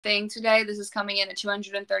thing today. This is coming in at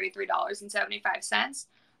 $233.75.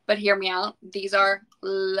 But hear me out. These are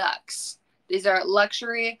luxe. These are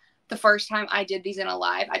luxury. The first time I did these in a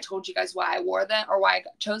live, I told you guys why I wore them or why I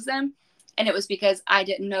chose them. And it was because I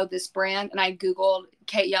didn't know this brand. And I Googled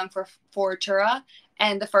Kate Young for Tura.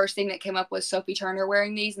 And the first thing that came up was Sophie Turner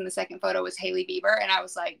wearing these. And the second photo was Hailey Bieber. And I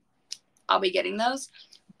was like, I'll be getting those.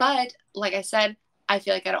 But like I said, I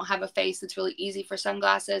feel like I don't have a face that's really easy for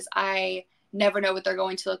sunglasses. I never know what they're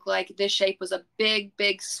going to look like. This shape was a big,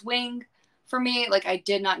 big swing for me. Like, I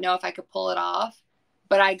did not know if I could pull it off,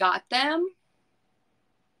 but I got them.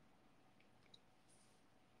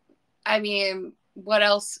 I mean, what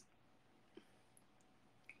else?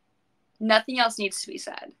 Nothing else needs to be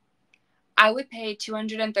said. I would pay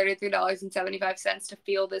 $233.75 to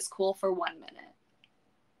feel this cool for 1 minute.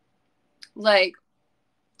 Like,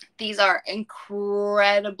 these are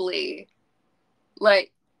incredibly,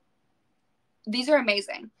 like, these are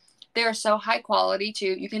amazing. They are so high quality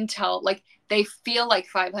too. You can tell, like, they feel like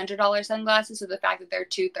 $500 sunglasses. So the fact that they're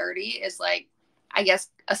 $230 is, like, I guess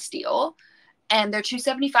a steal. And they're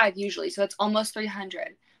 $275 usually, so it's almost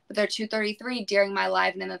 $300. But they're $233 during my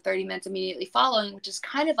live and in the 30 minutes immediately following, which is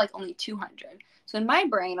kind of like only $200. So in my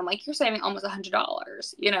brain, I'm like, you're saving almost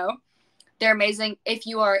 $100, you know? They're amazing. If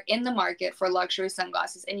you are in the market for luxury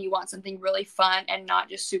sunglasses and you want something really fun and not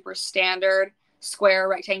just super standard square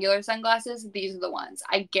rectangular sunglasses, these are the ones.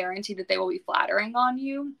 I guarantee that they will be flattering on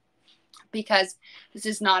you because this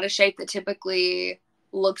is not a shape that typically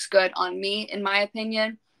looks good on me, in my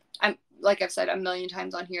opinion. Like I've said a million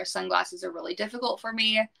times on here, sunglasses are really difficult for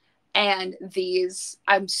me. And these,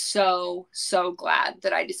 I'm so, so glad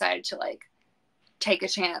that I decided to, like, take a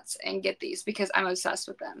chance and get these because I'm obsessed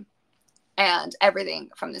with them. And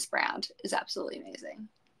everything from this brand is absolutely amazing.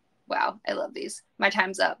 Wow, I love these. My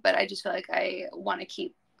time's up, but I just feel like I want to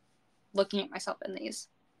keep looking at myself in these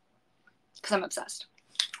because I'm obsessed.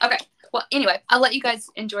 Okay, well, anyway, I'll let you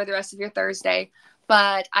guys enjoy the rest of your Thursday.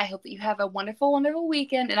 But I hope that you have a wonderful, wonderful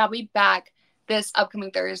weekend. And I'll be back this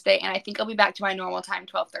upcoming Thursday. And I think I'll be back to my normal time,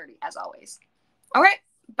 12:30, as always. All right.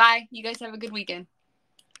 Bye. You guys have a good weekend.